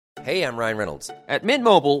Hey, I'm Ryan Reynolds. At Mint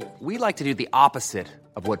Mobile, we like to do the opposite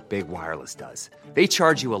of what Big Wireless does. They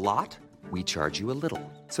charge you a lot, we charge you a little.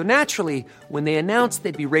 So naturally, when they announced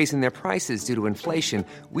they'd be raising their prices due to inflation,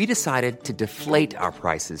 we decided to deflate our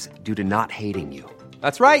prices due to not hating you.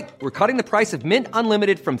 That's right. We're cutting the price of Mint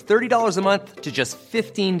Unlimited from $30 a month to just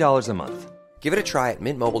 $15 a month. Give it a try at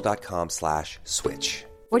mintmobile.com/switch.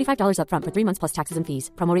 $45 up front for 3 months plus taxes and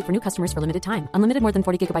fees. Promo rate for new customers for limited time. Unlimited more than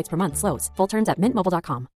 40 gigabytes per month. Slows full terms at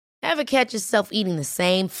mintmobile.com. Ever catch yourself eating the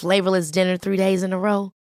same flavorless dinner 3 days in a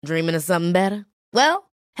row? Dreaming of something better?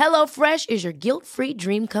 Well, HelloFresh is your guilt-free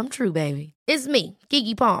dream come true, baby. It's me,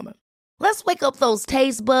 Keke Palmer. Let's wake up those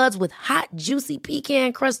taste buds with hot, juicy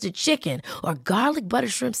pecan-crusted chicken or garlic butter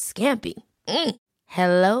shrimp scampi.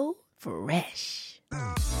 Hello Fresh.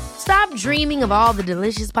 Stop dreaming of all the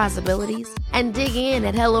delicious possibilities and dig in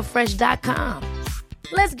at HelloFresh.com.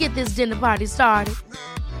 Let's get this dinner party started.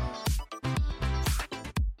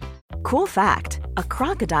 Cool fact, a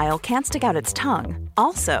crocodile can't stick out its tongue.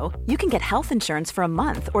 Also, you can get health insurance for a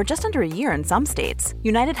month or just under a year in some states.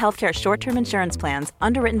 United Healthcare short-term insurance plans,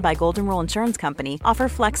 underwritten by Golden Rule Insurance Company, offer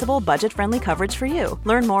flexible, budget-friendly coverage for you.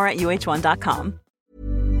 Learn more at UH1.com.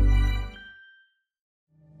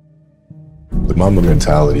 The MAMBA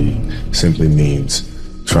mentality simply means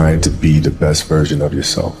trying to be the best version of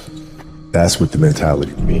yourself. That's what the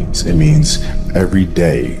mentality means. It means every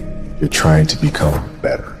day you're trying to become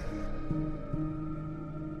better.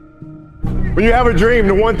 When you have a dream,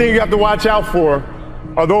 the one thing you have to watch out for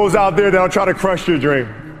are those out there that'll try to crush your dream.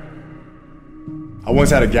 I once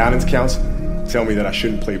had a guidance counselor tell me that I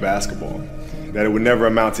shouldn't play basketball, that it would never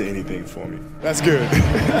amount to anything for me. That's good.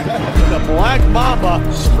 The Black Mamba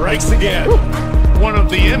strikes again. One of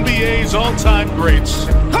the NBA's all-time greats.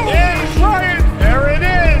 Yeah, Bryant, there it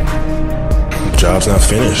is. Job's not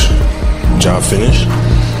finished. Job finished?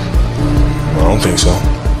 I don't think so.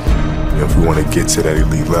 If we want to get to that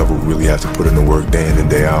elite level, we really have to put in the work day in and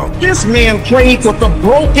day out. This man played with a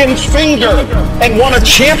broken finger and won a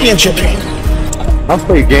championship. I've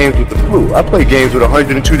played games with the flu. I played games with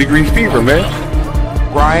 102-degree fever, man.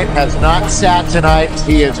 Bryant has not sat tonight.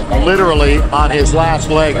 He is literally on his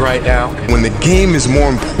last leg right now. When the game is more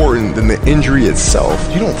important than the injury itself,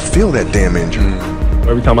 you don't feel that damn injury.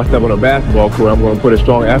 Every time I step on a basketball court, I'm going to put a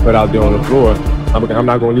strong effort out there on the floor. I'm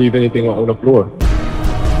not going to leave anything on the floor.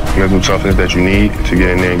 Mental toughness that you need to get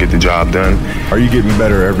in there and get the job done. Are you getting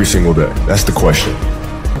better every single day? That's the question.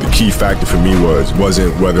 The key factor for me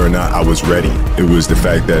wasn't whether or not I was ready. It was the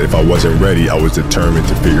fact that if I wasn't ready, I was determined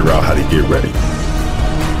to figure out how to get ready.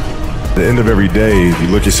 At the end of every day, you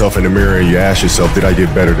look yourself in the mirror and you ask yourself, did I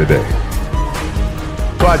get better today?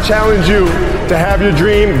 So I challenge you to have your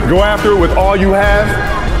dream, go after it with all you have,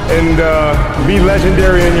 and be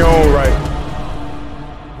legendary in your own right.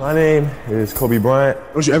 My name is Kobe Bryant.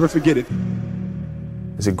 Don't you ever forget it.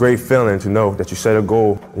 It's a great feeling to know that you set a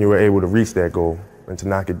goal and you were able to reach that goal and to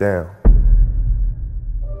knock it down.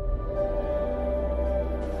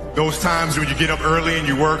 Those times when you get up early and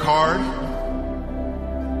you work hard.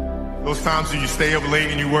 Those times when you stay up late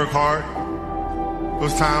and you work hard.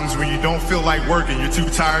 Those times when you don't feel like working, you're too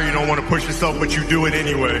tired, you don't want to push yourself, but you do it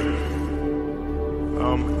anyway.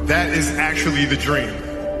 That is actually the dream.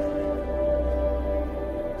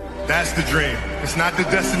 That's the dream. It's not the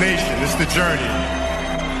destination, it's the journey.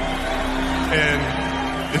 And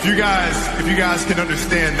if you guys can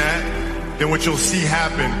understand that, then what you'll see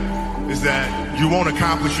happen is that you won't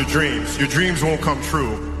accomplish your dreams. Your dreams won't come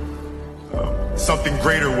true. Something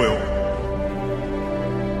greater will.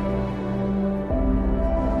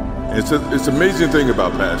 It's an amazing thing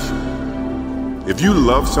about passion. If you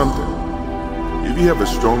love something, if you have a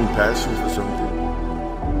strong passion for something,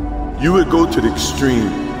 you would go to the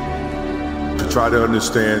extreme to try to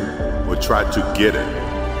understand or try to get it.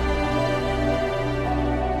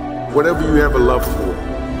 Whatever you have a love for,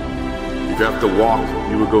 if you have to walk,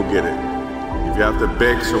 you would go get it. If you have to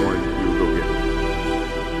beg someone, you would go get it.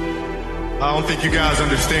 I don't think you guys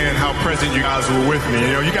understand how present you guys were with me.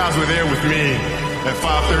 You know, you guys were there with me at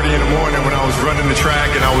 5:30 in the morning when I was running the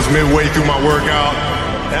track and I was midway through my workout.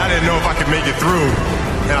 And I didn't know if I could make it through.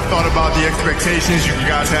 And I thought about the expectations you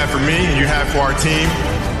guys had for me and you had for our team.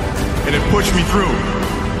 And it pushed me through.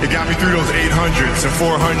 It got me through those 800s and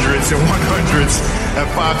 400s and 100s at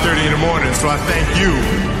 5:30 in the morning. So I thank you.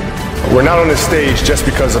 We're not on this stage just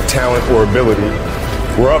because of talent or ability.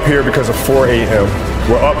 We're up here because of 4 a.m.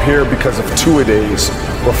 We're up here because of 2-a-days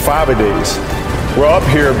or 5-a-days. We're up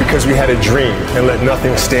here because we had a dream and let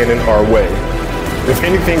nothing stand in our way. If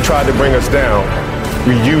anything tried to bring us down,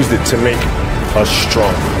 we used it to make us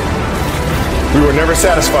strong. We were never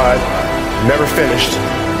satisfied, never finished,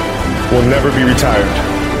 will never be retired.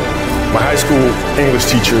 My high school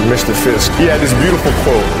English teacher, Mr. Fisk, he had this beautiful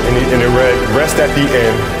quote, and it read, "Rest at the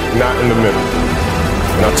end, not in the middle."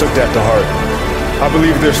 And I took that to heart. I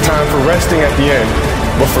believe there's time for resting at the end,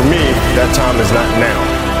 but for me, that time is not now.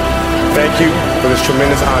 Thank you for this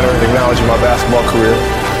tremendous honor in acknowledging my basketball career,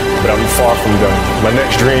 but I'm far from done. My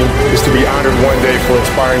next dream is to be honored one day for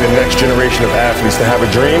inspiring the next generation of athletes to have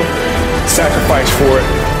a dream, sacrifice for it,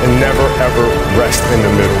 and never ever rest in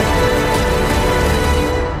the middle.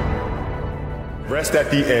 Rest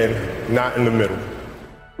at the end, not in the middle.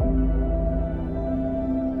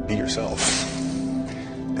 Be yourself.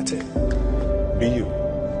 That's it. Be you.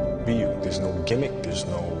 Be you. There's no gimmick. You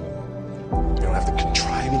don't have to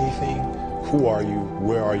contrive anything. Who are you?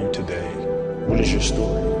 Where are you today? What is your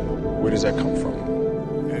story? Where does that come from?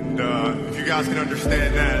 And if you guys can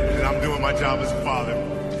understand that, then I'm doing my job as a father.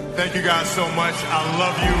 Thank you guys so much. I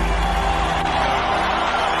love you.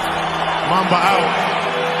 Mamba out.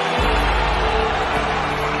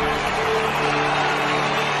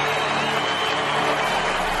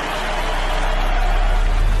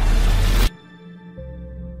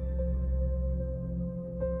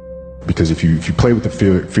 Because if you play with the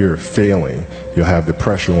fear of failing, you'll have the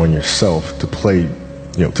pressure on yourself to play,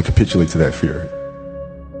 to capitulate to that fear.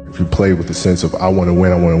 If you play with the sense of I want to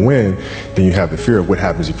win, then you have the fear of what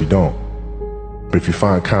happens if you don't. But if you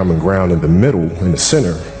find common ground in the middle, in the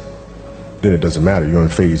center, then it doesn't matter. You're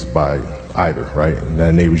unfazed by either, right? And that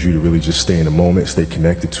enables you to really just stay in the moment, stay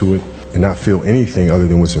connected to it, and not feel anything other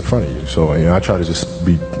than what's in front of you. So I try to just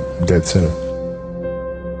be dead center.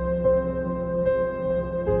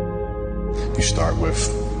 You start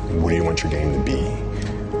with, what do you want your game to be?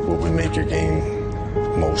 What would make your game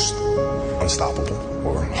most unstoppable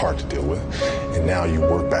or hard to deal with? And now you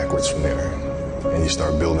work backwards from there. And you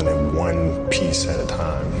start building it one piece at a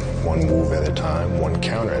time, one move at a time, one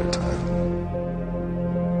counter at a time.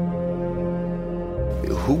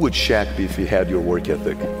 Who would Shaq be if he had your work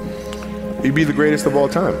ethic? He'd be the greatest of all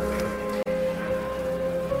time.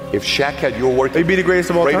 If Shaq had your work, he'd be the greatest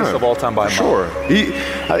of all time. Greatest of all time by a mile. Sure.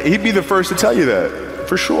 He'd be the first to tell you that,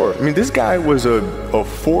 for sure. I mean, this guy was a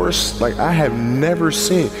force like I have never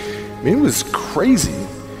seen. I mean, it was crazy.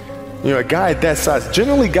 A guy at that size.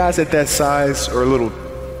 Generally, guys at that size are a little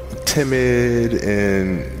timid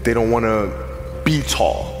and they don't want to be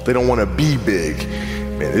tall. They don't want to be big.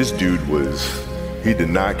 Man, this dude he did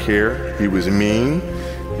not care. He was mean.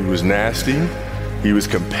 He was nasty. He was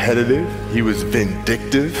competitive. He was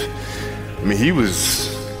vindictive. I mean,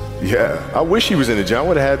 I wish he was in the gym. I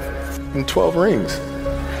would have had 12 rings.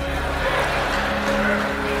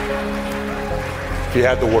 If he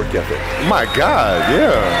had the work ethic. My God,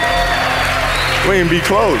 yeah. We ain't be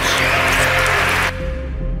close.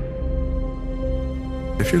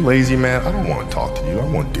 If you're lazy, man, I don't want to talk to you. I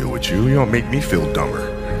don't want to deal with you. You don't make me feel dumber.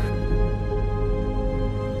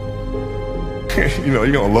 You're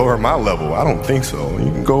going to lower my level. I don't think so. You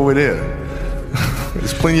can go over there.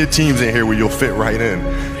 There's plenty of teams in here where you'll fit right in.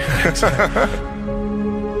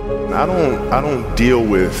 I don't deal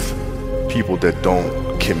with people that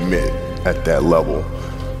don't commit at that level,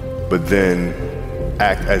 but then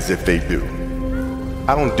act as if they do.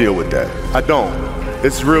 I don't deal with that. I don't.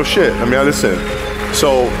 It's real shit. I mean, listen.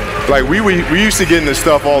 So, like, we used to get into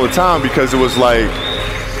stuff all the time because it was like,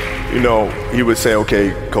 he would say,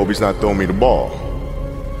 okay, Kobe's not throwing me the ball.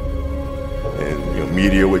 And,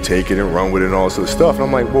 media would take it and run with it and all this sort of stuff. And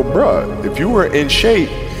I'm like, well, bruh, if you were in shape,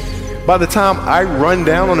 by the time I run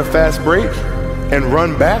down on a fast break and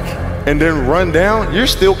run back and then run down, you're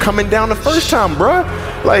still coming down the first time, bruh.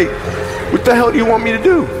 Like, what the hell do you want me to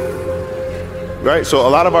do? Right? So a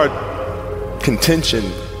lot of our contention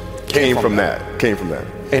came from that.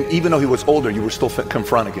 And even though he was older, you were still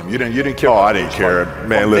confronting him. You didn't care. Oh, I didn't care,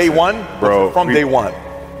 man. From listen, day one, bro. From day one,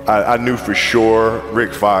 I knew for sure.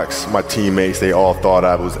 Rick Fox, my teammates, they all thought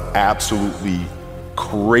I was absolutely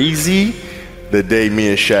crazy the day me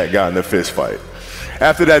and Shaq got in a fist fight.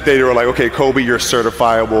 After that day, they were like, "Okay, Kobe, you're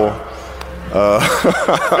certifiable."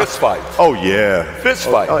 Fist fight. Oh yeah, fist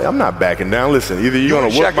fight. I'm not backing down. Listen, either you're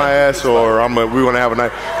gonna whoop my ass or we're gonna have a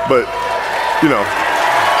night. But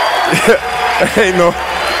ain't no.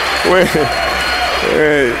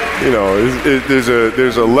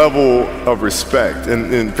 There's a level of respect,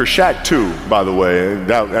 and for Shaq too, by the way.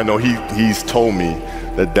 And I know he's told me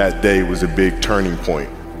that day was a big turning point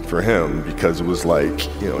for him because it was like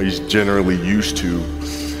he's generally used to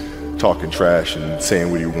talking trash and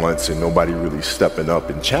saying what he wants, and nobody really stepping up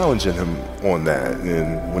and challenging him on that.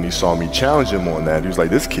 And when he saw me challenge him on that, he was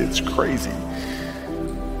like, "This kid's crazy.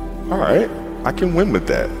 All right, I can win with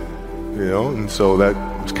that." And so that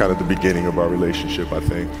was kind of the beginning of our relationship, I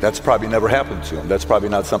think. That's probably never happened to him. That's probably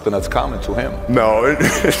not something that's common to him. No, I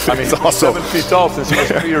mean, he's also 7 feet tall since he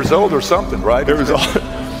was 3 years old or something, right? There was all.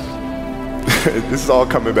 This is all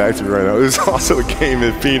coming back to me right now. There's also a game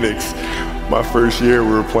in Phoenix, my first year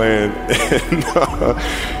we were playing, and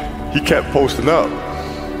he kept posting up,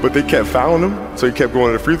 but they kept fouling him, so he kept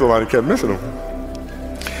going to the free throw line and kept missing them.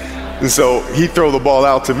 And so he'd throw the ball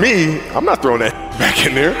out to me. I'm not throwing that back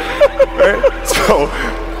in there, right? So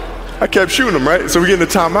I kept shooting him, right? So we get in the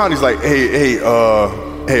timeout, and he's like, hey,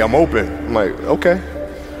 I'm open. I'm like, okay.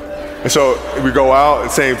 And so we go out,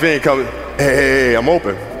 and same thing, hey, I'm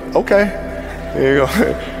open. Okay. There you go.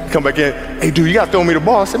 Come back in. Hey, dude, you got to throw me the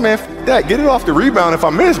ball. I said, man, f that. Get it off the rebound if I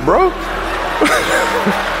miss, bro.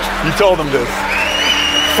 You told him this.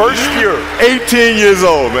 First year. 18 years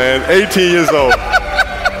old, man. 18 years old.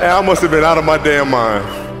 And I must have been out of my damn mind.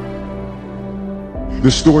 The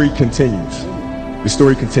story continues. The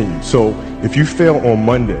story continues. So if you fail on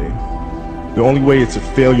Monday, the only way it's a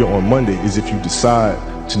failure on Monday is if you decide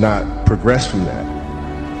to not progress from that,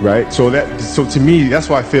 right? So to me, that's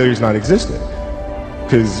why failure is not existent.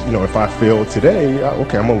 Because, you know, if I fail today,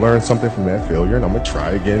 okay, I'm gonna learn something from that failure and I'm gonna try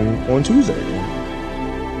again on Tuesday.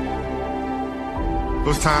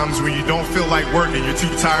 Those times when you don't feel like working, you're too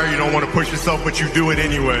tired, you don't want to push yourself, but you do it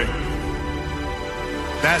anyway.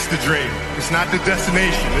 That's the dream. It's not the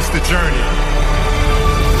destination, it's the journey.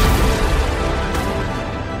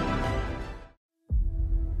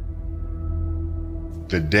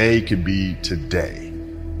 The day could be today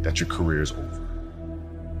that your career is over.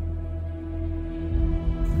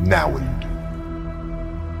 Now what do you do?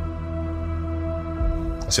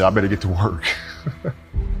 I said, I better get to work.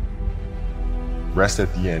 Rest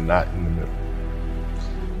at the end, not in the middle.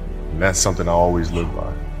 And that's something I always live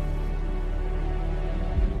by.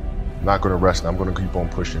 I'm not gonna rest, I'm gonna keep on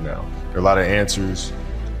pushing now. There are a lot of answers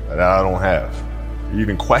that I don't have,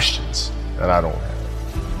 even questions that I don't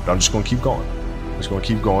have. But I'm just gonna keep going. I'm just gonna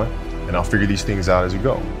keep going, and I'll figure these things out as you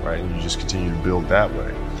go, right? And you just continue to build that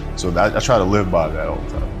way. So I try to live by that all the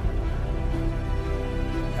time.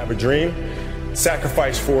 Have a dream,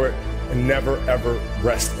 sacrifice for it, and never ever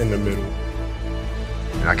rest in the middle.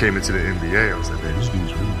 And I came into the NBA, I was like, man, these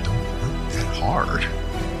dudes really don't work that hard.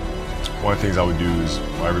 One of the things I would do is,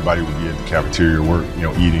 while everybody would be at the cafeteria work, you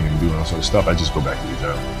know, eating and doing all sort of stuff, I just go back to the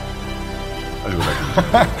job.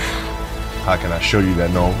 How can I show you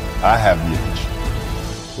that, no, I have the edge?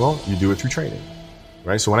 Well, you do it through training,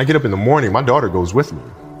 right? So when I get up in the morning, my daughter goes with me.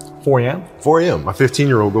 4 a.m.? 4 a.m. My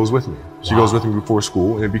 15-year-old goes with me. She goes with me before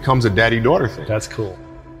school, and it becomes a daddy-daughter thing. That's cool.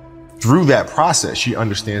 Through that process, she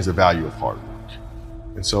understands the value of hard work.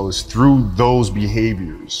 And so it's through those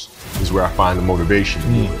behaviors is where I find the motivation to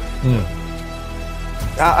do it.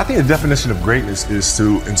 I think the definition of greatness is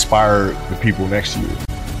to inspire the people next to you.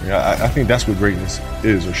 I think that's what greatness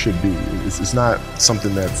is or should be. It's not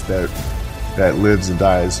something that lives and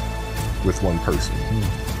dies with one person.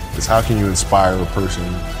 It's how can you inspire a person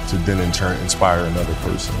to then in turn inspire another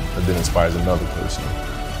person, that then inspires another person.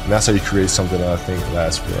 And that's how you create something that I think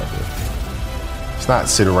lasts forever. It's not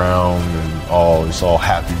sit around and it's all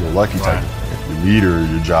happy-go-lucky type of thing. If you're a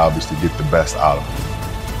leader, your job is to get the best out of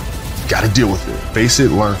it. You gotta deal with it, face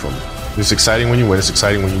it, learn from it. It's exciting when you win, it's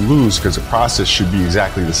exciting when you lose, because the process should be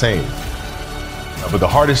exactly the same. But the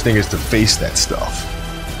hardest thing is to face that stuff.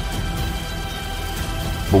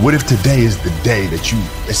 But what if today is the day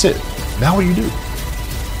that's it? Now what do you do?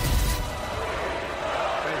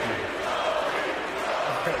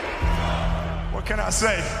 What can I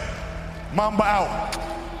say? MAMBA out.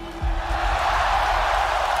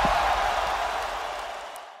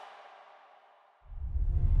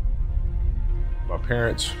 My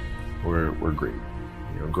parents were great.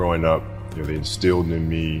 You know, growing up, they instilled in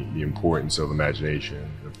me the importance of imagination,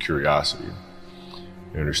 of curiosity,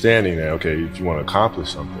 and understanding that, okay, if you want to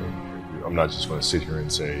accomplish something, I'm not just going to sit here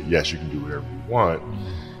and say, yes, you can do whatever you want.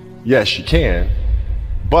 Yes, you can,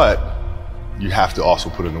 but you have to also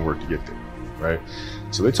put in the work to get there, right?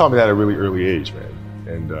 So they taught me that at a really early age, man.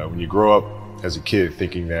 And when you grow up as a kid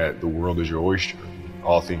thinking that the world is your oyster,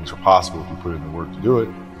 all things are possible if you put in the work to do it,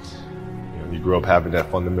 you grow up having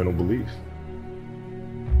that fundamental belief.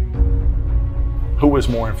 Who was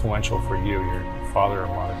more influential for you, your father or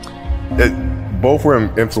mother? Both were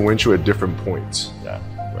influential at different points. Yeah.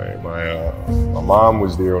 Right. My mom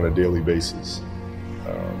was there on a daily basis.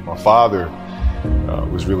 My father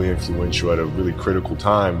was really influential at a really critical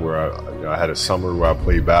time where I had a summer where I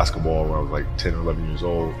played basketball when I was like 10 or 11 years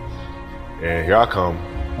old. And here I come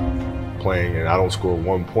playing and I don't score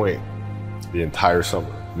 1 point the entire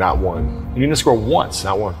summer. Not one. You didn't score once?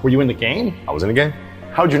 Not one. Were you in the game? I was in the game.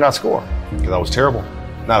 How did you not score? Because I was terrible.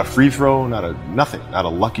 Not a free throw, nothing. Not a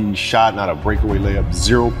lucky shot, not a breakaway layup,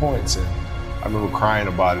 0 points. And I remember crying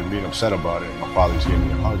about it and being upset about it. My father just gave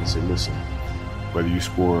me a hug and said, listen, whether you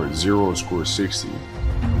score 0 or score 60,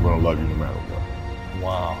 I'm gonna love you no matter what.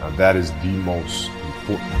 Wow. Now that is the most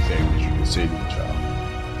important thing that you can say to a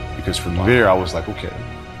child. Because from there, I was like, okay,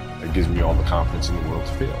 that gives me all the confidence in the world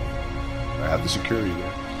to fail. I have the security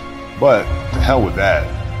there. But to hell with that,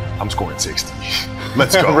 I'm scoring 60.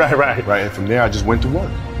 Let's go. Right. And from there, I just went to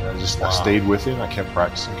work. I stayed with it. I kept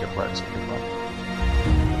practicing.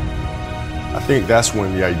 I think that's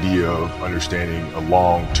when the idea of understanding a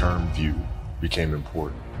long-term view became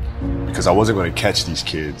important. Because I wasn't going to catch these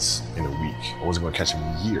kids in a week. I wasn't going to catch them in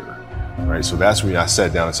a year. Right? So that's when I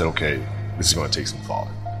sat down and said, okay, this is going to take some thought.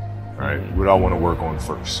 All right, what do I want to work on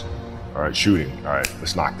first? All right, shooting. All right,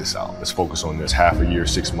 let's knock this out. Let's focus on this. Half a year,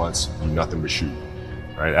 6 months, do nothing but shoot.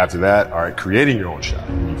 All right, after that, all right, creating your own shot.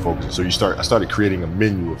 You focus. So I started creating a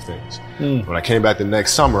menu of things. When I came back the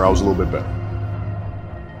next summer, I was a little bit better.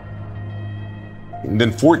 And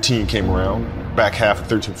then 14 came around, back half of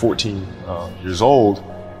 13, 14 years old,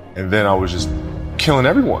 and then I was just killing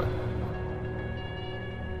everyone.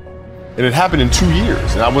 And it happened in 2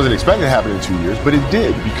 years, and I wasn't expecting it to happen in 2 years, but it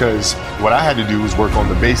did, because what I had to do was work on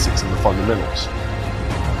the basics and the fundamentals.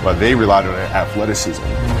 But they relied on their athleticism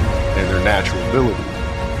and their natural ability.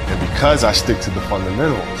 And because I stick to the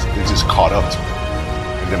fundamentals, it just caught up to me.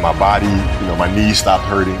 And then my body, my knees stopped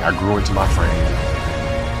hurting, I grew into my frame.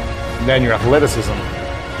 And then your athleticism,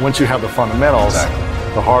 once you have the fundamentals,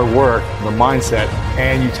 the hard work, the mindset,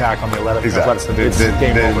 and you tack on the athleticism, it's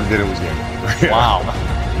game over. Then it was game over. Wow.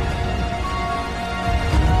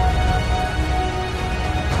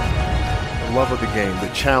 Love of the game, the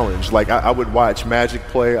challenge. Like I would watch Magic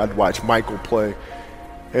play, I'd watch Michael play,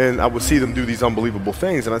 and I would see them do these unbelievable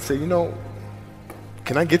things, and I'd say,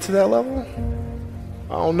 can I get to that level?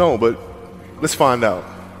 I don't know, but let's find out.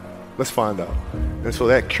 And so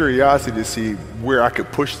that curiosity to see where I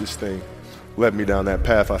could push this thing led me down that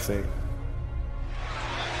path, I think.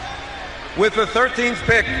 With the 13th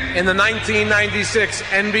pick in the 1996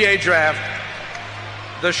 NBA Draft,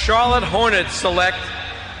 the Charlotte Hornets select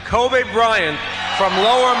Kobe Bryant from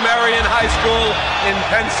Lower Merion High School in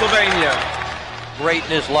Pennsylvania.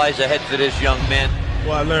 Greatness lies ahead for this young man.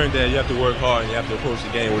 Well, I learned that you have to work hard and you have to approach the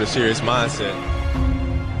game with a serious mindset.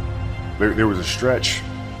 There was a stretch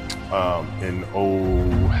in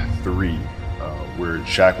 03 where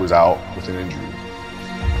Shaq was out with an injury.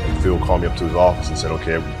 And Phil called me up to his office and said,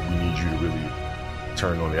 okay, we need you to really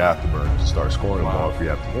turn on the afterburners and start scoring the ball if we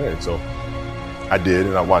have to win. So I did,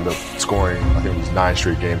 and I wound up scoring, I think it was 9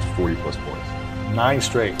 straight games, 40-plus points. 9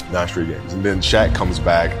 straight? 9 straight games. And then Shaq comes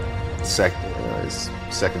back, his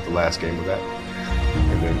second to last game of that.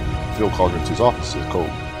 And then Phil calls me into his office and says, Cole,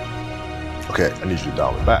 okay, I need you to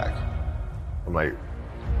dial it back. I'm like,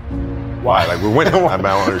 why? Like, we're winning. I don't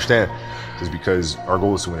understand. It's because our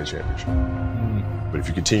goal is to win a championship. But if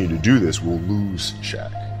you continue to do this, we'll lose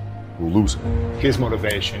Shaq. We'll lose him. His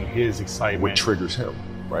motivation, his excitement. What triggers him,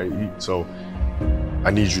 right? So I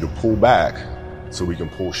need you to pull back so we can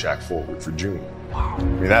pull Shaq forward for June. Wow. I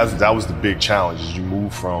mean, that was the big challenge, is you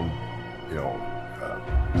move from,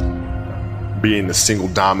 being the single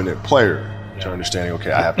dominant player to understanding,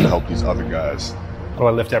 okay, I have to help these other guys. How do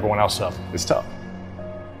I lift everyone else up? It's tough.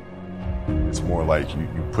 It's more like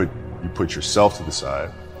you put yourself to the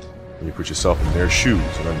side and you put yourself in their shoes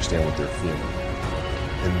and understand what they're feeling.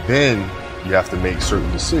 And then you have to make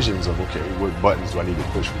certain decisions of, okay, what buttons do I need to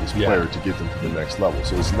push for this player to get them to the next level?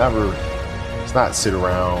 So it's not sit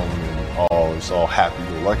around and it's all happy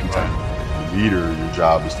or lucky time. The leader, your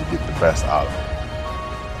job is to get the best out of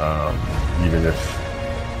them, even if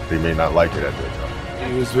they may not like it at that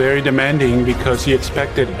time. He was very demanding because he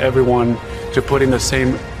expected everyone to put in the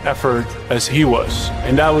same effort as he was,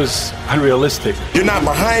 and that was unrealistic. You're not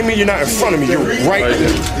behind me, you're not in front of me, you're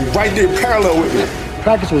right there parallel with me.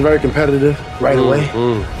 Practice was very competitive right away.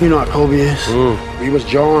 You know how Kobe is. We was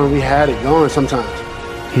jawing, we had it going sometimes.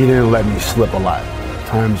 He didn't let me slip a lot.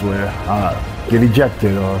 Times where I get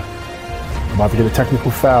ejected or about to get a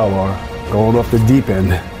technical foul or going off the deep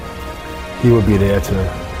end, he would be there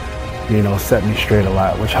to, set me straight a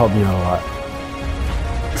lot, which helped me out a lot.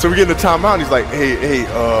 So we get in the timeout, and he's like, hey,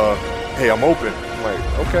 I'm open. I'm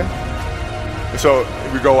like, okay. And so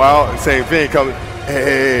we go out, and same thing,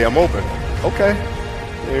 hey, I'm open. Okay.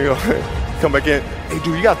 There you go. Come back in, hey,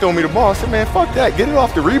 dude, you got to throw me the ball. I said, man, fuck that. Get it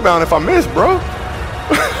off the rebound if I miss, bro.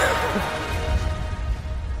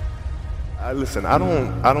 Listen, I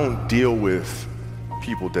don't deal with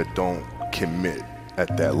people that don't commit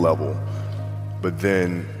at that level, but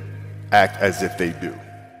then act as if they do.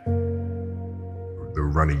 The the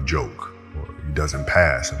running joke, or he doesn't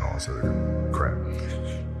pass and all sort of crap.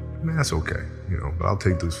 I mean, that's okay, but I'll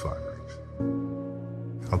take those 5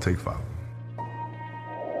 rings. I'll take 5 of them.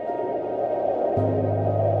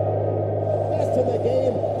 Best in the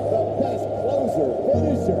game, the best closer,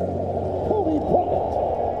 finisher, Kobe Bryant.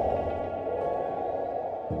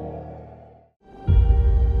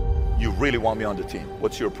 You really want me on the team.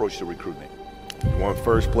 What's your approach to recruitment? You want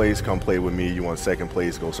first place, come play with me. You want second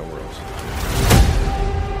place, go somewhere else.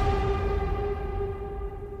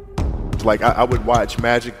 Like, I would watch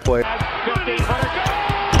Magic play.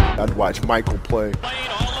 I'd watch Michael play.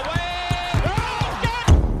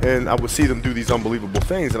 And I would see them do these unbelievable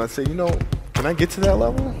things, and I'd say, can I get to that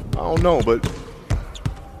level? I don't know, but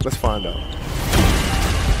let's find out.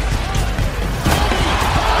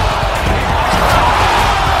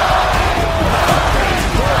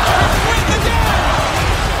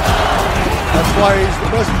 That's why he's the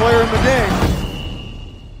best player in the game.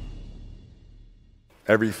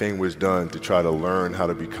 Everything was done to try to learn how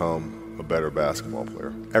to become a better basketball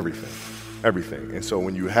player. Everything. And so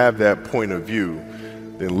when you have that point of view,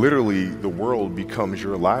 then literally the world becomes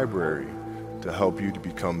your library to help you to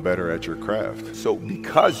become better at your craft. So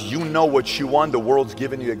because you know what you want, the world's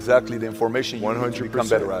giving you exactly the information you need to become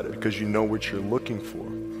better at it. Because you know what you're looking for.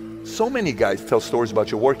 So many guys tell stories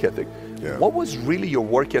about your work ethic. Yeah. What was really your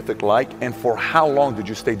work ethic like, and for how long did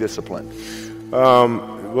you stay disciplined?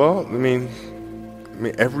 Well, I mean,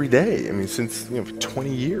 every day. Since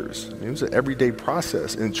 20 years. It was an everyday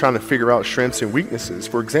process, and trying to figure out strengths and weaknesses.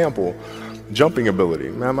 For example, jumping ability.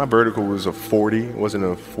 Man, my vertical was a 40, it wasn't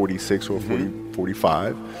a 46 or a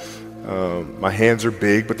 45. My hands are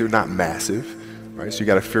big, but they're not massive. Right? So you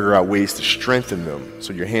got to figure out ways to strengthen them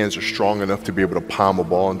so your hands are strong enough to be able to palm a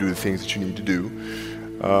ball and do the things that you need to do.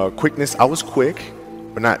 Quickness, I was quick,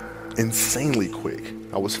 but not insanely quick.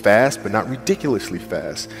 I was fast, but not ridiculously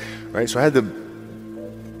fast. Right? So I had to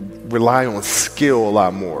rely on skill a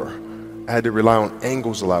lot more. I had to rely on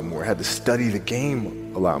angles a lot more. I had to study the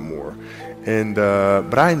game a lot more. And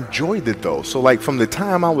but I enjoyed it though. So like from the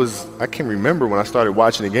time I can remember when I started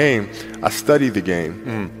watching the game, I studied the game,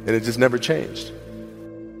 and it just never changed.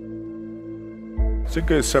 It's a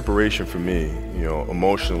good separation for me,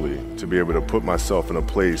 emotionally, to be able to put myself in a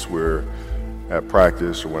place where at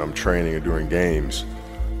practice or when I'm training or during games,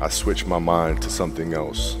 I switch my mind to something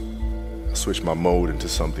else. I switch my mode into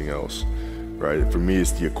something else, right? For me,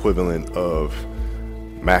 it's the equivalent of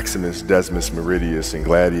Maximus, Decimus Meridius, and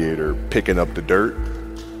Gladiator picking up the dirt,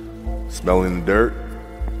 smelling the dirt.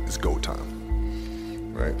 It's go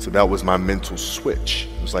time, right? So that was my mental switch.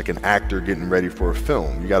 It was like an actor getting ready for a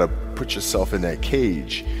film. You got to put yourself in that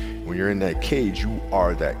cage. When you're in that cage, you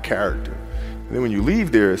are that character. And then when you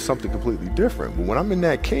leave there, it's something completely different. But when I'm in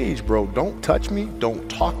that cage, bro, don't touch me, don't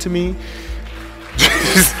talk to me.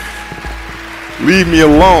 Just leave me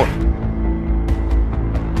alone.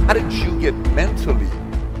 How did you get mentally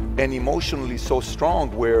and emotionally so strong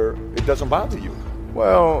where it doesn't bother you?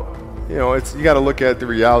 Well, you got to look at the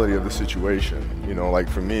reality of the situation. Like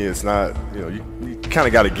for me, it's not, you kind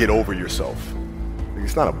of got to get over yourself.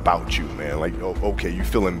 It's not about you, man. Like, okay, you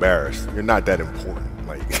feel embarrassed. You're not that important.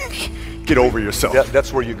 Like, get over yourself.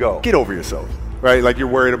 That's where you go. Get over yourself, right? Like you're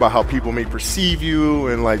worried about how people may perceive you,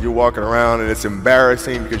 and like you're walking around and it's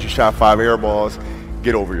embarrassing because you shot 5 air balls.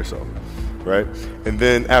 Get over yourself, right? And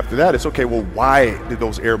then after that, it's okay, well, why did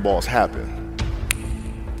those air balls happen?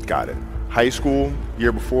 Got it. High school,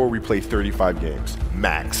 year before, we played 35 games,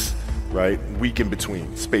 max, right? Week in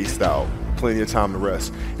between, spaced out, plenty of time to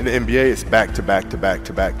rest. In the NBA, it's back to back to back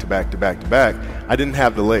to back to back to back to back. I didn't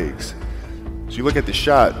have the legs. So you look at the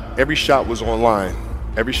shot, every shot was online,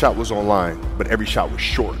 but every shot was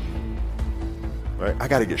short. Right? I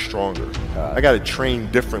got to get stronger. I got to train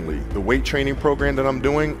differently. The weight training program that I'm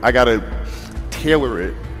doing, I got to tailor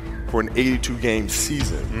it for an 82-game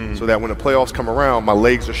season so that when the playoffs come around, my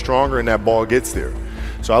legs are stronger and that ball gets there.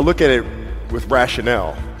 So I look at it with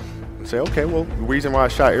rationale and say, okay, well, the reason why I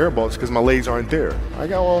shot air balls is because my legs aren't there. I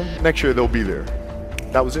go, well, next year they'll be there.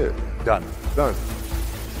 That was it. Done.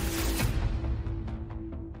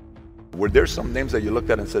 Were there some names that you looked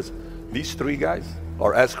at and says, these 3 guys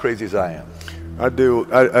are as crazy as I am? At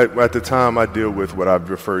the time, I deal with what I've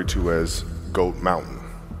referred to as Goat Mountain.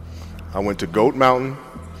 I went to Goat Mountain,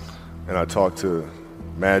 and I talked to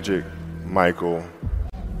Magic, Michael,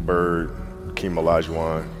 Bird, Hakeem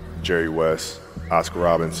Olajuwon, Jerry West, Oscar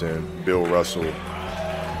Robinson, Bill Russell.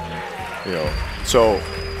 So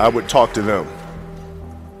I would talk to them.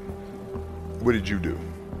 What did you do?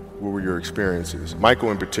 What were your experiences?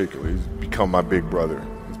 Michael in particular, he's become my big brother.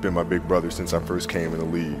 He's been my big brother since I first came in the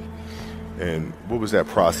league. And what was that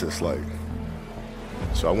process like?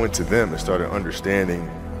 So I went to them and started understanding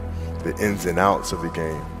the ins and outs of the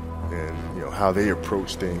game and how they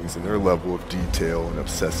approach things and their level of detail and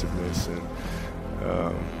obsessiveness, and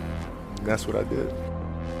that's what I did.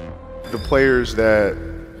 The players that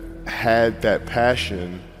had that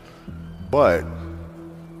passion but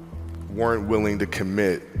weren't willing to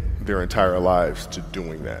commit their entire lives to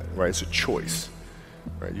doing that, right? It's a choice,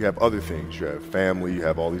 right? You have other things. You have family. You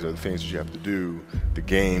have all these other things that you have to do. The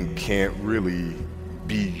game can't really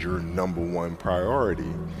be your number one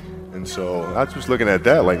priority. And so I was just looking at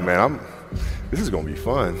that like, man, this is going to be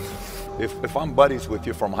fun. If I'm buddies with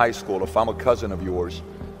you from high school, if I'm a cousin of yours,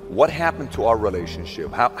 what happened to our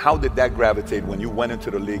relationship? How did that gravitate when you went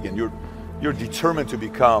into the league and you're determined to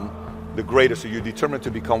become the greatest, or you're determined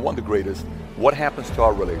to become one of the greatest? What happens to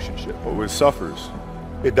our relationship? Well, it suffers.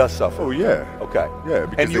 It does suffer. Oh, yeah. Okay.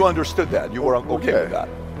 Yeah. And you understood that. You were okay with that.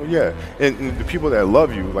 Well, yeah. And the people that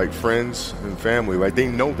love you, like friends and family, like they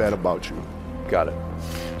know that about you. Got it.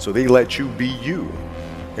 So they let you be you.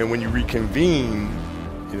 And when you reconvene,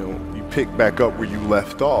 you pick back up where you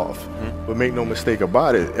left off. Mm-hmm. But make no mistake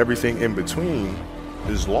about it, everything in between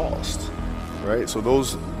is lost, right? So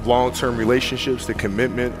those long-term relationships, the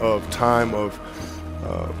commitment of time of,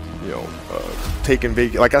 taking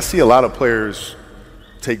vacation. Like I see a lot of players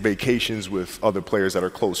take vacations with other players that are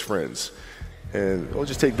close friends. And they'll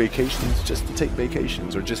just take vacations just to take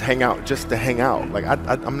vacations, or just hang out just to hang out. Like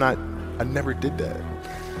I never did that.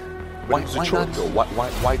 Why not though?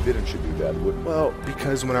 Why didn't you do that? Well,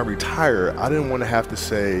 because when I retire, I didn't want to have to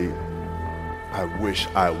say, I wish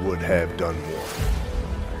I would have done more.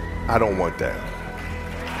 I don't want that.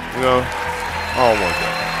 I don't want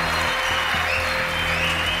that.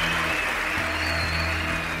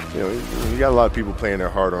 You got a lot of people paying their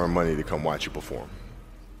hard-earned money to come watch you perform.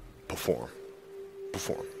 Perform.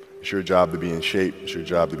 It's your job to be in shape. It's your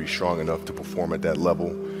job to be strong enough to perform at that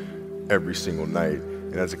level every single night.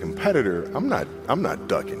 And as a competitor, I'm not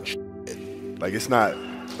ducking shit. Like, it's not,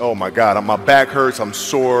 oh my God, my back hurts, I'm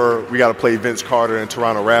sore, we got to play Vince Carter and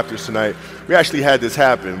Toronto Raptors tonight. We actually had this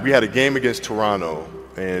happen. We had a game against Toronto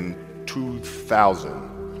in 2000,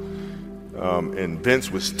 and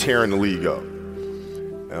Vince was tearing the league up.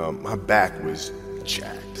 My back was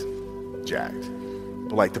jacked.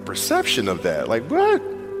 But like the perception of that, like what?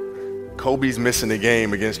 Kobe's missing the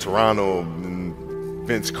game against Toronto and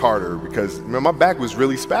Vince Carter because my back was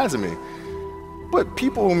really spasming. But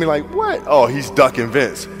people will be like, what? Oh, he's ducking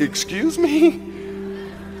Vince. Excuse me?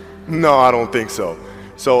 No, I don't think so.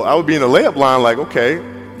 So I would be in the layup line like, okay,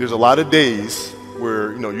 there's a lot of days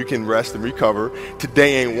where you can rest and recover.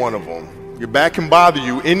 Today ain't one of them. Your back can bother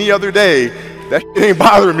you any other day. That shit ain't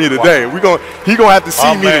bothering me today. Wow. He gonna have to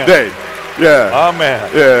see me today. Yeah. Oh man.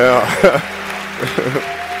 Yeah.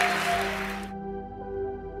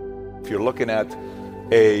 If you're looking at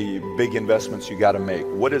big investments you got to make,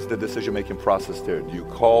 what is the decision-making process there? Do you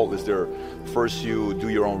call? Is there first you do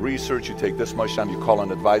your own research? You take this much time. You call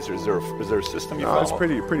an advisor. Is there a system you follow? It's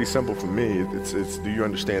pretty simple for me. It's do you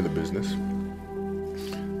understand the business?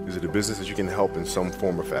 Is it a business that you can help in some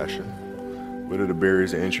form or fashion? What are the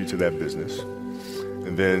barriers of entry to that business?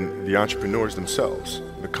 And then the entrepreneurs themselves,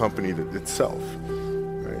 the company itself,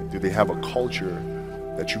 right? Do they have a culture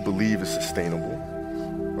that you believe is sustainable?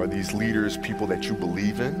 Are these leaders people that you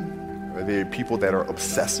believe in? Are they people that are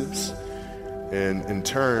obsessives? And in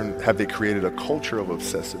turn, have they created a culture of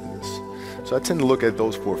obsessiveness? So I tend to look at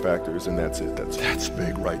those 4 factors, and that's it. That's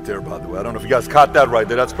big right there, by the way. I don't know if you guys caught that right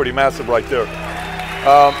there. That's pretty massive right there.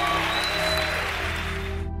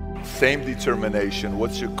 Same determination.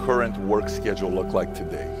 What's your current work schedule look like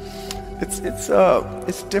today?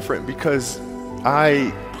 It's different because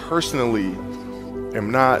I personally am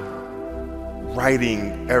not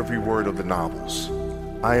writing every word of the novels.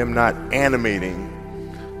 I am not animating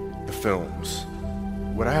the films.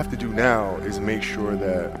 What I have to do now is make sure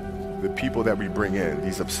that the people that we bring in,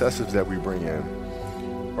 these obsessives that we bring in,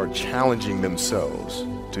 are challenging themselves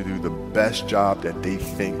to do the best job that they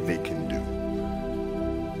think they can do.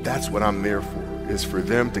 That's what I'm there for, is for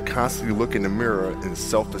them to constantly look in the mirror and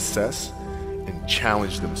self-assess and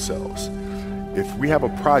challenge themselves. If we have a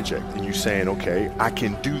project and you're saying, okay, I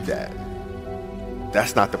can do that,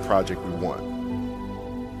 that's not the project we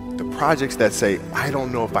want. The projects that say, I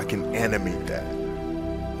don't know if I can animate that.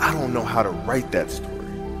 I don't know how to write that story.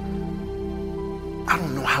 I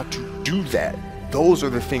don't know how to do that. Those are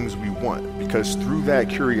the things we want, because through that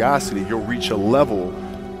curiosity, you'll reach a level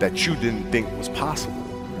that you didn't think was possible.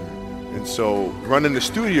 And so running the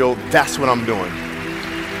studio, that's what I'm doing.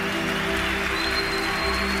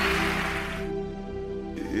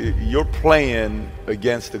 You're playing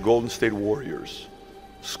against the Golden State Warriors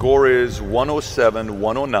Score is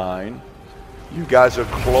 107-109. You guys are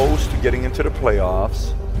close to getting into the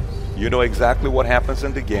playoffs. You know exactly what happens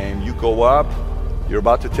in the game. You go up, you're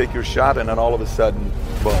about to take your shot, and then all of a sudden,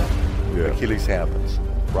 boom, Achilles happens,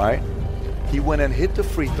 right? He went and hit the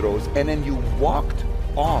free throws, and then you walked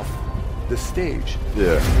off the stage.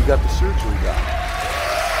 Yeah. You got the surgery done.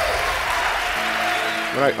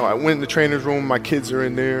 When I went in the trainer's room, my kids are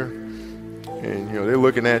in there, and they're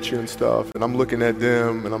looking at you and stuff, and I'm looking at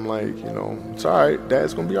them, and I'm like, it's all right.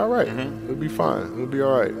 Dad's gonna be all right. Mm-hmm. It'll be fine. It'll be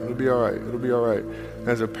all right. It'll be all right. It'll be all right.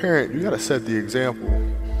 As a parent, you gotta set the example.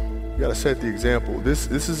 You gotta set the example. This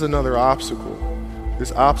is another obstacle.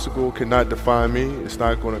 This obstacle cannot define me. It's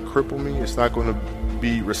not gonna cripple me. It's not gonna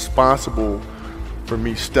be responsible for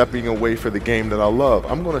me stepping away for the game that I love.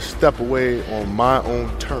 I'm gonna step away on my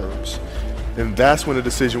own terms. And that's when the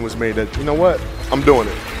decision was made that, you know what? I'm doing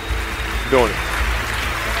it. I'm doing it.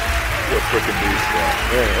 You're a freaking beast,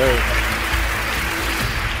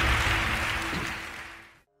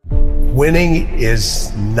 Winning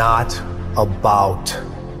is not about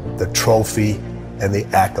the trophy and the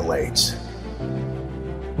accolades.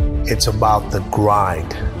 It's about the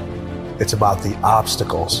grind. It's about the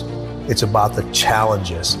obstacles. It's about the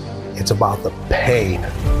challenges. It's about the pain.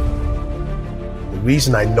 The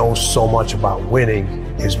reason I know so much about winning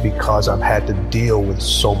is because I've had to deal with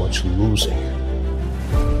so much losing.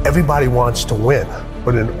 Everybody wants to win,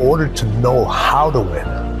 but in order to know how to win,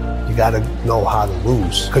 you got to know how to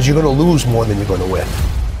lose, because you're going to lose more than you're going to win.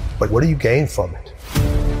 But what do you gain from it?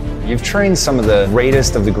 You've trained some of the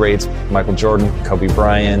greatest of the greats, Michael Jordan, Kobe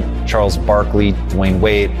Bryant, Charles Barkley, Dwayne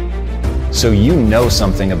Wade. So you know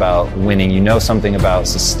something about winning. You know something about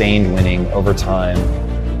sustained winning over time.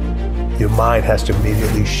 Your mind has to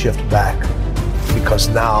immediately shift back, because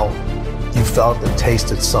now you felt and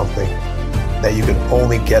tasted something that you can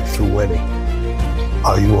only get through winning.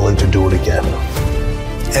 Are you willing to do it again?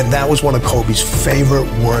 And that was one of Kobe's favorite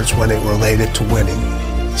words when it related to winning.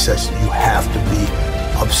 He says, you have to be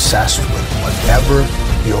obsessed with whatever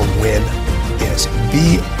your win is.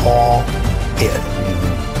 Be all in.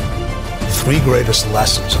 3 greatest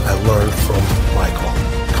lessons I learned from Michael: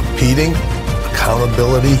 competing,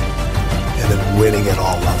 accountability, and then winning at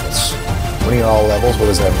all levels. Winning at all levels, what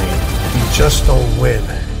does that mean? You just don't win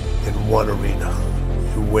in one arena.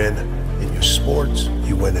 You win in your sports,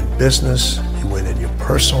 you win in business, you win in your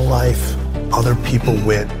personal life. Other people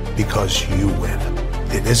win because you win.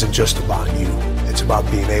 It isn't just about you. It's about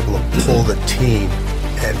being able to pull the team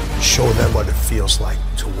and show them what it feels like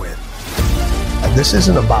to win. And this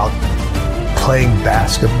isn't about playing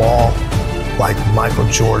basketball like Michael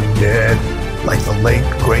Jordan did, like the late,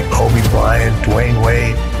 great Kobe Bryant, Dwayne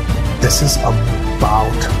Wade. This is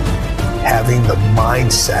about having the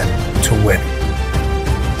mindset to win.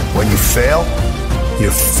 When you fail,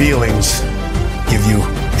 your feelings give you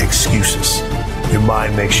excuses. Your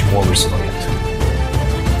mind makes you more resilient.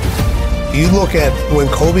 You look at when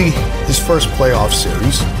Kobe, his first playoff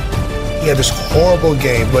series, he had this horrible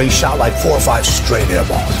game where he shot like 4 or 5 straight air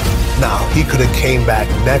balls. Now, he could have came back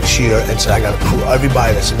next year and said, I got to prove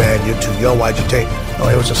everybody that said, man, you're too young, why'd you take? No,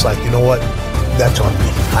 it was just like, you know what? That's on me.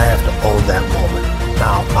 I have to own that moment.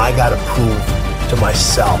 Now, I got to prove to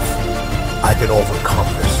myself I can overcome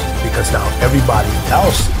this, because now everybody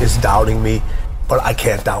else is doubting me, but I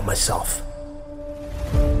can't doubt myself.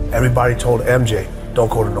 Everybody told MJ, don't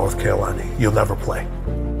go to North Carolina. You'll never play.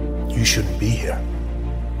 You shouldn't be here.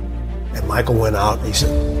 And Michael went out and he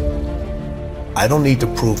said, I don't need to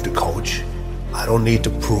prove to coach. I don't need to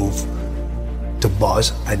prove to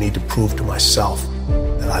Buzz. I need to prove to myself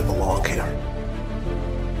that I belong here.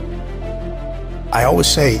 I always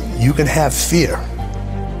say, you can have fear,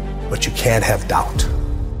 but you can't have doubt.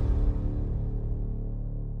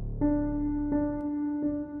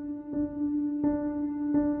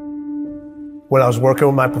 When I was working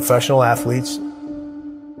with my professional athletes, it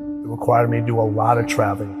required me to do a lot of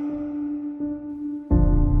traveling.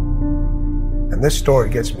 And this story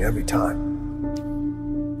gets me every time.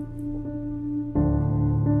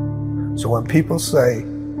 So when people say,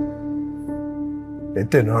 it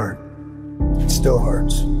didn't hurt, it still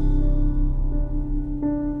hurts.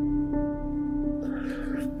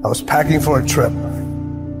 I was packing for a trip.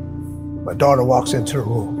 My daughter walks into the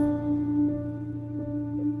room.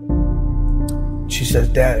 She says,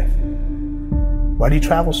 Dad, why do you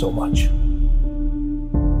travel so much?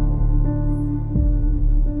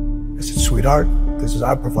 I said, sweetheart, this is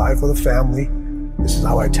how I provide for the family. This is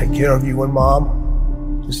how I take care of you and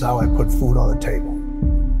Mom. This is how I put food on the table.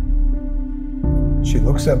 She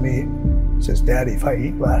looks at me and says, Daddy, if I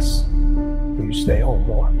eat less, will you stay home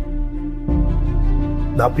more?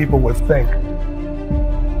 Now people would think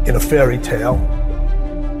in a fairy tale,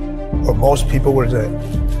 or most people would say,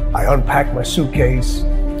 I unpacked my suitcase,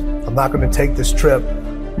 I'm not going to take this trip,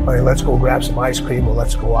 honey, let's go grab some ice cream or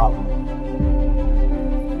let's go out.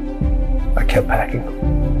 I kept packing.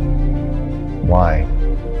 Why?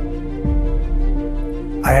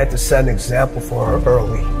 I had to set an example for her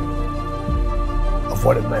early of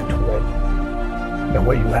what it meant to win and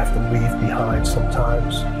what you have to leave behind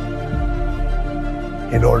sometimes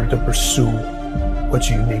in order to pursue what's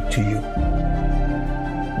unique to you.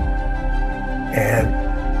 And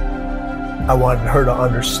I wanted her to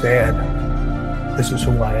understand this is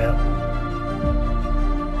who I am.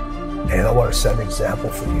 And I want to set an example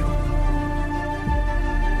for you.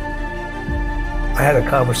 I had a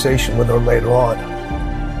conversation with her later on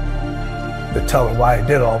to tell her why I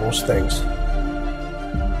did all those things.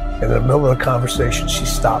 In the middle of the conversation, she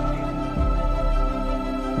stopped me.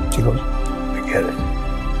 She goes, I get it.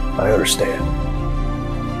 I understand.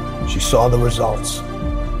 She saw the results.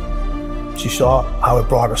 She saw how it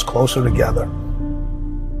brought us closer together.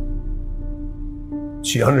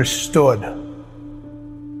 She understood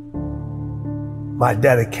my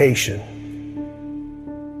dedication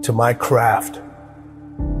to my craft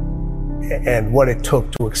and what it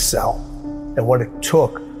took to excel and what it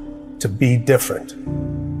took to be different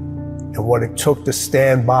and what it took to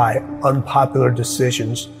stand by unpopular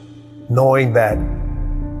decisions, knowing that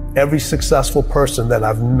every successful person that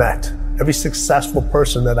I've met, every successful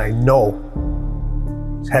person that I know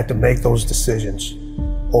had to make those decisions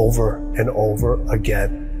over and over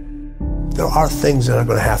again. There are things that are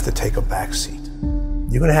going to have to take a back seat.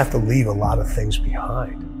 You're going to have to leave a lot of things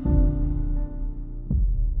behind.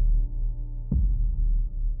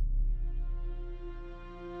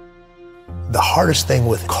 The hardest thing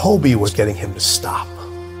with Kobe was getting him to stop.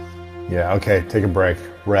 Yeah, okay, take a break,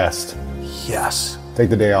 rest. Yes. Take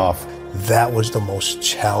the day off. That was the most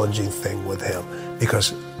challenging thing with him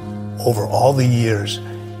because over all the years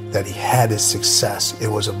that he had his success, it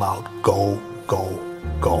was about go, go,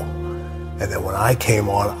 go. And then when I came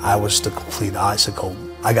on, I was the complete opposite.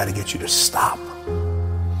 I got to get you to stop.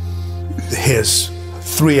 His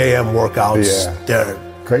 3 a.m. workouts, they're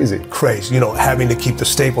crazy. You know, having to keep the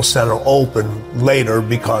Staples Center open later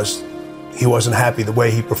because he wasn't happy the way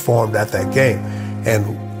he performed at that game.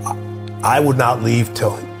 And I would not leave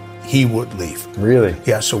till he would leave. Really?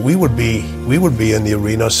 Yeah, so we would be in the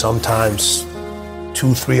arena sometimes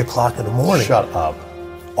 2, 3 o'clock in the morning. Shut up.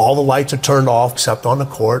 All the lights are turned off except on the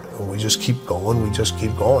court, and we just keep going,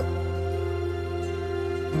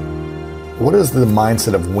 What is the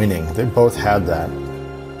mindset of winning? They both had that.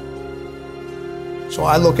 So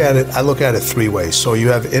I look at it 3 ways. So you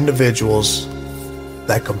have individuals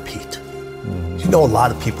that compete. Mm-hmm. You know a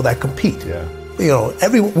lot of people that compete. Yeah. You know,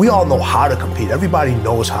 we all know how to compete. Everybody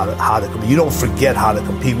knows how to compete. You don't forget how to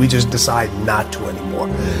compete. We just decide not to anymore.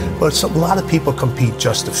 But a lot of people compete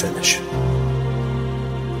just to finish.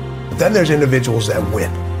 But then there's individuals that win,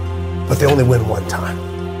 but they only win one time.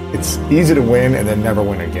 It's easy to win and then never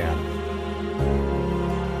win again.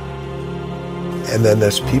 And then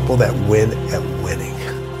there's people that win at winning.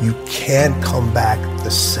 You can't come back the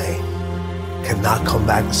same. Cannot come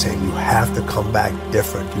back the same. You have to come back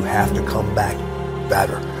different. You have to come back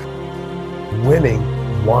better. Winning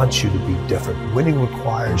wants you to be different. Winning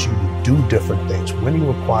requires you to do different things. Winning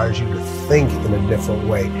requires you to think in a different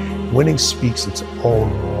way. Winning speaks its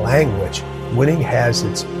own language. Winning has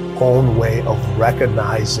its own way of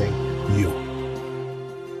recognizing you.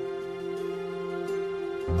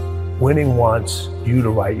 Winning wants you to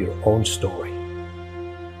write your own story.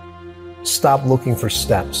 Stop looking for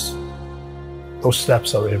steps. Those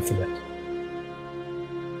steps are infinite.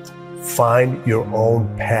 Find your own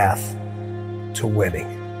path to winning.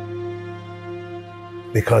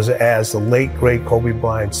 Because as the late, great Kobe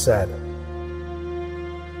Bryant said,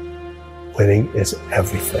 winning is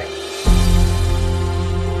everything.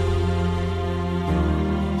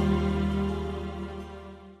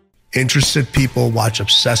 Interested people watch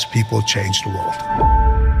obsessed people change the world.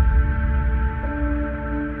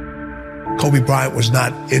 Kobe Bryant was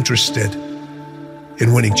not interested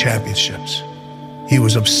in winning championships. He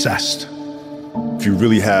was obsessed. If you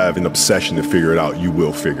really have an obsession to figure it out, you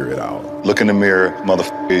will figure it out. Look in the mirror,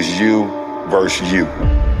 motherfucker, is you versus you.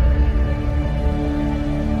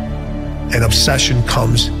 An obsession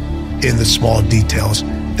comes in the small details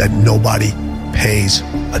that nobody pays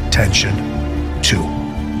attention to.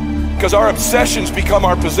 Because our obsessions become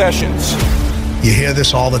our possessions. You hear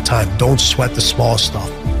this all the time. Don't sweat the small stuff.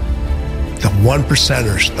 The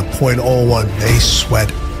 1%ers, the 0.01, they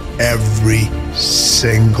sweat every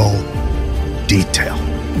single detail.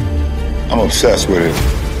 I'm obsessed with it.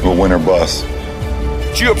 We'll win or bust.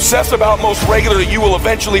 that you obsess about most regularly, you will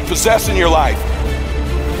eventually possess in your life.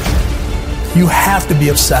 You have to be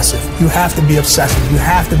obsessive. You have to be obsessive. You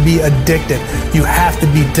have to be addicted. You have to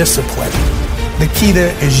be disciplined. The key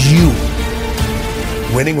there is you.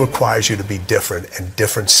 Winning requires you to be different, and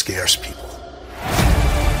different scares people.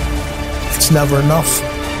 It's never enough.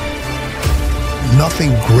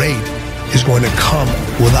 Nothing great is going to come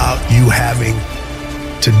without you having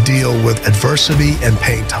to deal with adversity and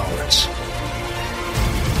pain tolerance.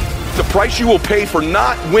 The price you will pay for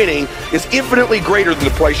not winning is infinitely greater than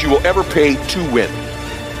the price you will ever pay to win.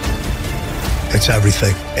 It's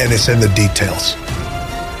everything, and it's in the details.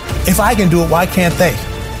 If I can do it, why can't they?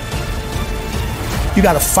 You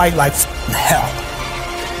got to fight like hell.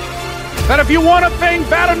 That if you want a thing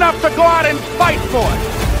bad enough to go out and fight for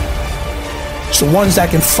it. It's the ones that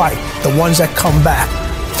can fight, the ones that come back,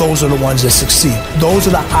 those are the ones that succeed. Those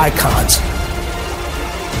are the icons.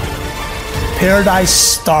 Paradise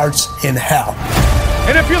starts in hell.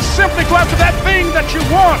 And if you simply go after that thing that you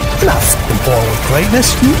want. You're not fucking born with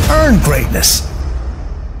greatness. You earn greatness.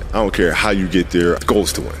 I don't care how you get there. The goal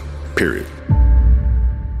is to win, period.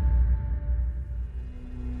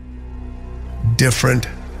 Different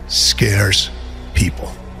scares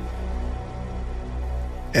people.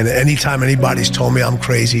 And anytime anybody's told me I'm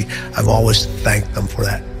crazy, I've always thanked them for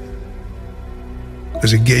that.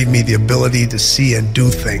 Because it gave me the ability to see and do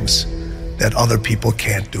things that other people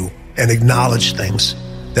can't do, and acknowledge things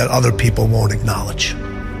that other people won't acknowledge.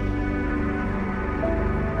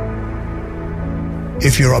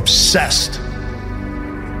 If you're obsessed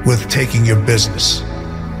with taking your business,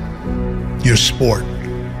 your sport,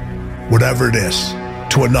 whatever it is,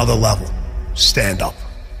 to another level, stand up.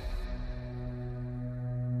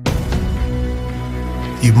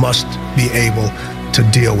 You must be able to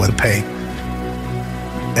deal with pain.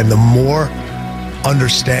 And the more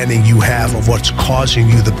understanding you have of what's causing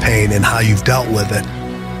you the pain and how you've dealt with it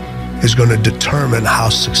is going to determine how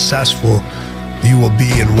successful you will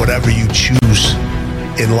be in whatever you choose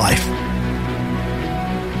in life.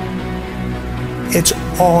 It's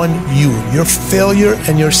on you. Your failure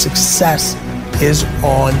and your success is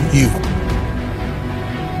on you.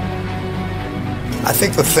 I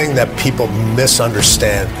think the thing that people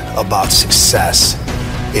misunderstand about success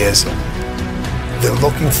is they're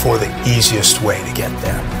looking for the easiest way to get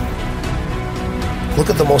there.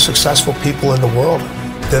 Look at the most successful people in the world.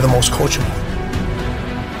 They're the most coachable.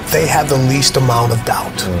 They have the least amount of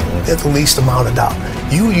doubt. They have the least amount of doubt.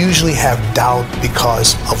 You usually have doubt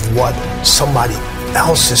because of what somebody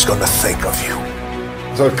else is going to think of you.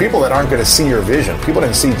 So people that aren't going to see your vision, people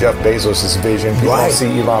didn't see Jeff Bezos' vision, people don't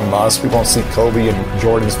see Elon Musk, people don't see Kobe and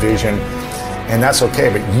Jordan's vision, and that's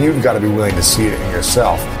okay, but you've got to be willing to see it in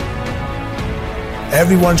yourself.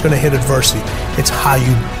 Everyone's going to hit adversity. It's how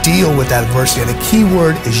you deal with that adversity, and the key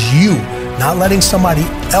word is you, not letting somebody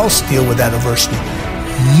else deal with that adversity.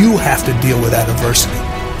 You have to deal with that adversity,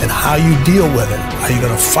 and how you deal with it. Are you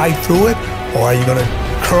going to fight through it, or are you going to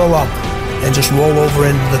curl up and just roll over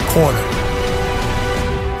into the corner?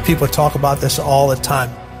 People talk about this all the time.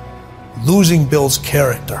 Losing builds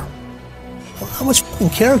character. Well, how much fucking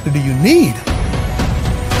character do you need?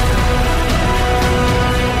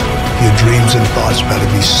 Your dreams and thoughts better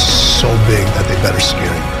be so big that they better scare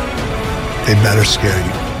you. They better scare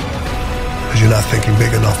you. Because you're not thinking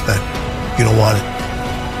big enough then. You don't want it.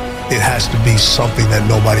 It has to be something that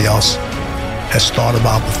nobody else has thought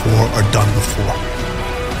about before or done before.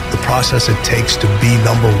 The process it takes to be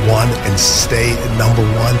number one and stay at number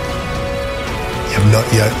one,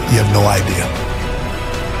 you have no idea.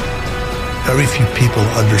 Very few people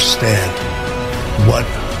understand what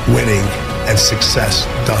winning and success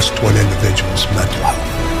does to an individual's mental health.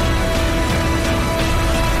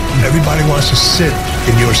 Everybody wants to sit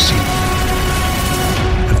in your seat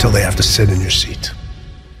until they have to sit in your seat.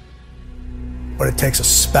 But it takes a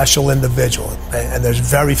special individual, and there's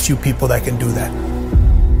very few people that can do that.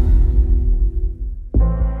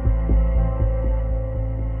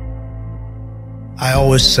 I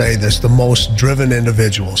always say this, the most driven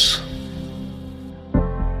individuals,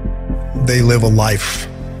 they live a life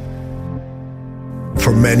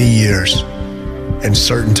for many years and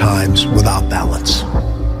certain times without balance.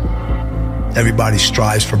 Everybody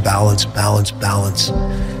strives for balance, balance, balance.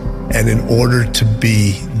 And in order to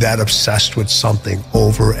be that obsessed with something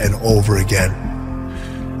over and over again,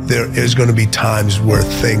 there is going to be times where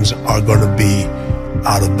things are going to be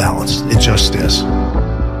out of balance. It just is.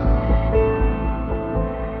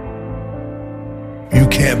 You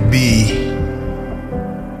can't be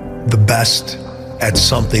the best at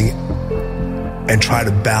something and try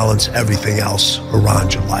to balance everything else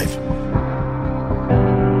around your life.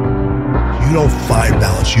 You You don't find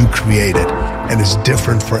balance, you create it. And it's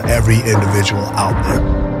different for every individual out there.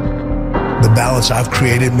 The balance I've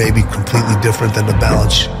created may be completely different than the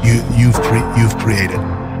balance you've created.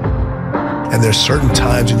 And there's certain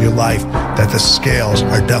times in your life that the scales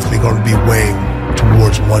are definitely going to be weighing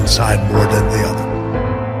towards one side more than the other.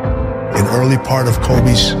 In early part of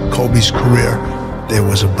Kobe's career, it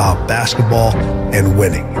was about basketball and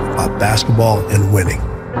winning,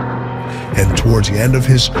 And towards the end of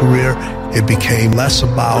his career, it became less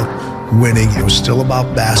about winning. It was still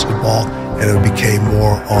about basketball, and it became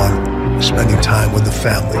more on spending time with the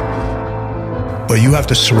family. But you have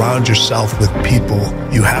to surround yourself with people.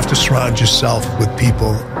 You have to surround yourself with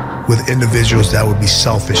people, with individuals that would be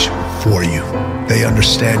selfish for you. They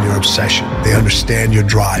understand your obsession. They understand your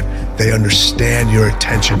drive. They understand your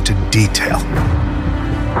attention to detail.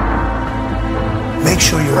 Make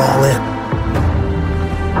sure you're all in.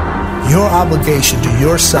 Your obligation to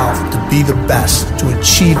yourself to be the best, to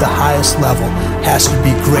achieve the highest level, has to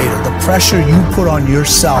be greater. The pressure you put on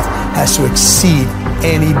yourself has to exceed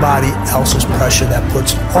anybody else's pressure that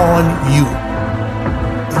puts on you.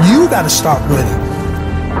 You got to start winning.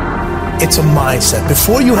 It's a mindset.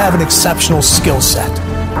 Before you have an exceptional skill set,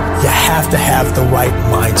 you have to have the right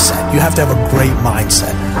mindset. You have to have a great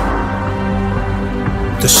mindset.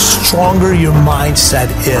 The stronger your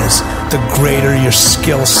mindset is, the greater your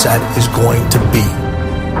skill set is going to be.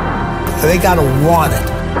 They gotta want it.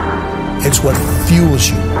 It's what fuels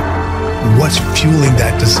you. What's fueling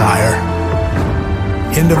that desire?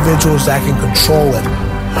 Individuals that can control it,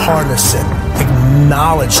 harness it,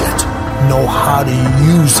 acknowledge it, know how to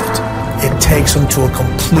use it. It takes them to a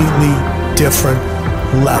completely different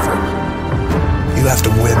level. You have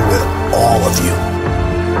to win with all of you.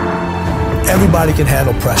 Everybody can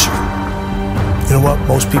handle pressure. You know what?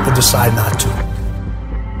 Most people decide not to.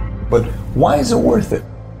 But why is it worth it?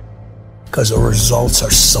 Because the results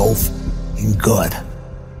are so good.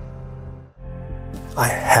 I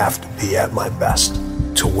have to be at my best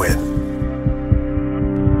to win.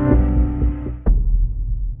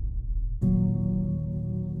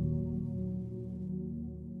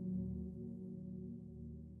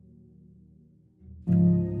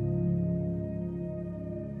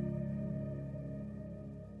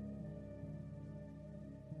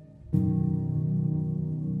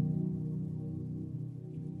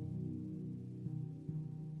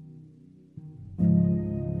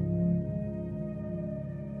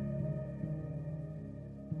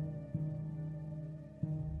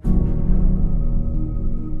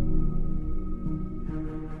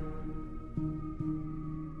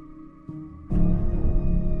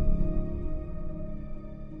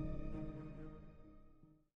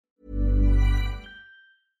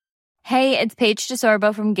 Hey, it's Paige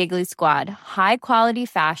DeSorbo from Giggly Squad. High quality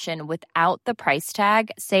fashion without the price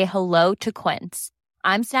tag. Say hello to Quince.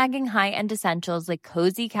 I'm snagging high-end essentials like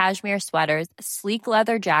cozy cashmere sweaters, sleek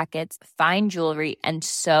leather jackets, fine jewelry, and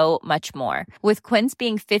so much more. With Quince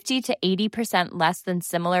being 50 to 80% less than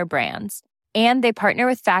similar brands. And they partner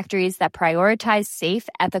with factories that prioritize safe,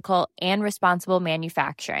 ethical, and responsible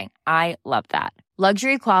manufacturing. I love that.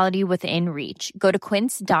 Luxury quality within reach. Go to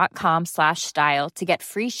quince.com/style to get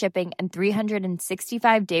free shipping and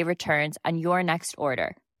 365-day returns on your next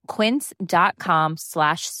order.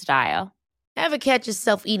 Quince.com/style. Ever catch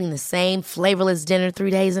yourself eating the same flavorless dinner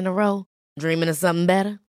 3 days in a row? Dreaming of something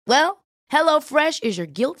better? Well, HelloFresh is your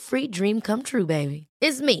guilt-free dream come true, baby.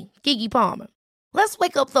 It's me, Keke Palmer. Let's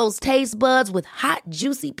wake up those taste buds with hot,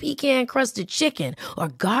 juicy pecan-crusted chicken or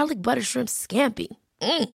garlic butter shrimp scampi.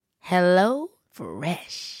 Hello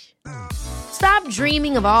Fresh. Stop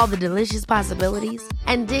dreaming of all the delicious possibilities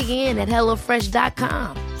and dig in at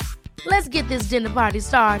HelloFresh.com. Let's get this dinner party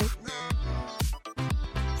started.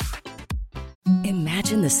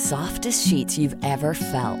 Imagine the softest sheets you've ever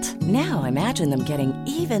felt. Now imagine them getting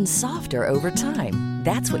even softer over time.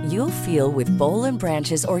 That's what you'll feel with Boll &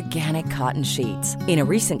 Branch's organic cotton sheets. In a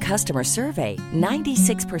recent customer survey,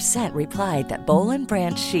 96% replied that Boll &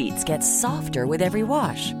 Branch sheets get softer with every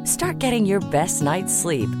wash. Start getting your best night's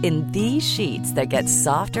sleep in these sheets that get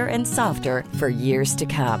softer and softer for years to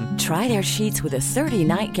come. Try their sheets with a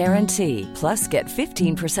 30-night guarantee. Plus, get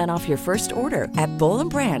 15% off your first order at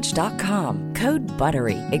bollandbranch.com. Code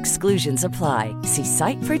BUTTERY. Exclusions apply. See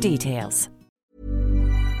site for details.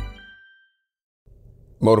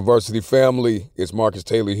 Motiversity family, it's Marcus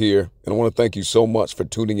Taylor here, and I want to thank you so much for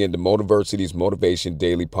tuning in to Motiversity's Motivation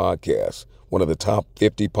Daily Podcast, one of the top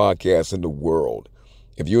 50 podcasts in the world.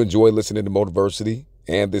 If you enjoy listening to Motiversity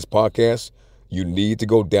and this podcast, you need to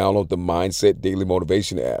go download the Mindset Daily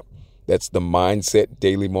Motivation app. That's the Mindset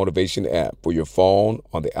Daily Motivation app for your phone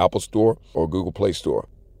on the Apple Store or Google Play Store.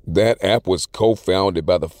 That app was co-founded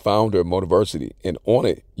by the founder of Motiversity, and on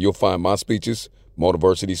it, you'll find my speeches,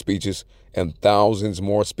 Motiversity speeches, and thousands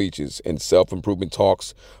more speeches and self-improvement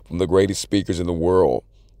talks from the greatest speakers in the world.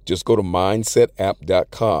 Just go to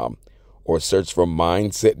mindsetapp.com or search for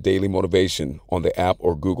Mindset Daily Motivation on the app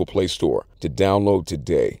or Google Play Store to download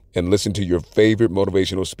today and listen to your favorite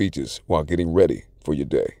motivational speeches while getting ready for your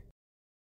day.